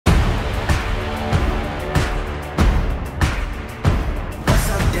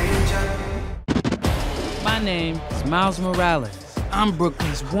name is Miles Morales. I'm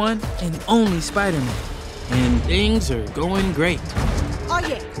Brooklyn's one and only Spider-Man. And things are going great. Oh,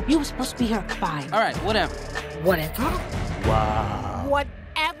 yeah. You were supposed to be here at 5. All right, whatever. Whatever? Wow.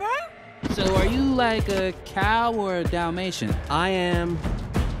 Whatever? So are you like a cow or a Dalmatian? I am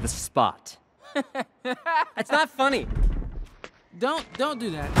the Spot. It's not funny. Don't do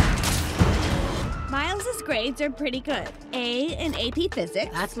that. Miles's grades are pretty good. A in AP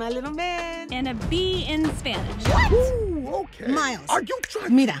Physics. That's my little man. And a B in Spanish. What? Ooh, okay. Miles. Are you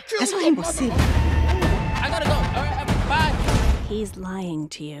trying Mira, to eso es kill me? imposible. I gotta go. All right, bye. He's lying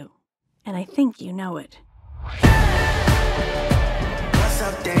to you. And I think you know it. What's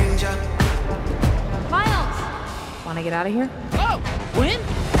up, danger? Miles! Wanna get out of here? Oh, when?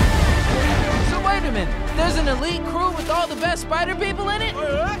 So wait a minute. There's an elite crew with all the best spider people in it?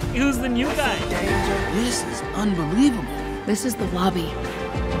 Who's the new guy? This is unbelievable. This is the lobby.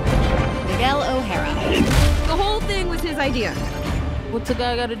 Miguel O'Hara. The whole thing was his idea. What's a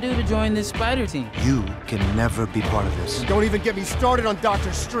guy gotta do to join this spider team? You can never be part of this. Don't even get me started on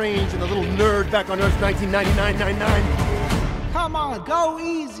Doctor Strange and the little nerd back on Earth 1999-99. Come on, go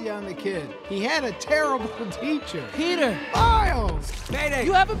easy on the kid. He had a terrible teacher. Peter, Miles! Mayday.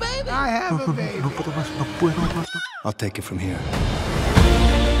 you have a baby? I have a baby. No puedo más, no puedo más. I'll take it from here.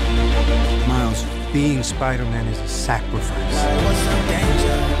 Miles, being Spider-Man is a sacrifice. What's up,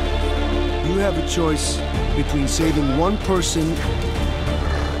 danger? You have a choice between saving one person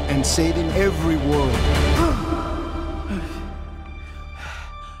and saving every world.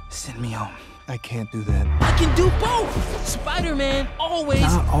 Send me home. I can't do that. I can do both! Spider-Man always...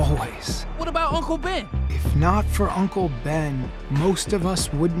 Not always. What about Uncle Ben? If not for Uncle Ben, most of us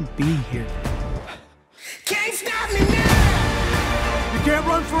wouldn't be here. Can't stop me now! You can't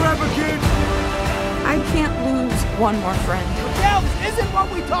run forever, kid! I can't lose one more friend. That isn't what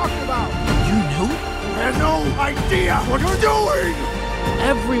we talked about! You knew? I have no idea what you're doing!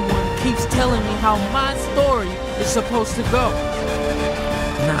 Everyone keeps telling me how my story is supposed to go.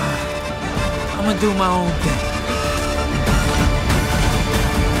 Nah, I'm gonna do my own thing.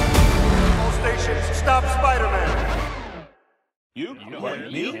 All stations, stop Spider-Man! You?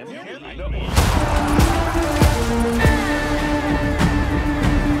 What, me?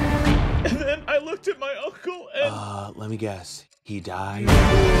 And then I looked at my uncle and... Let me guess. He died?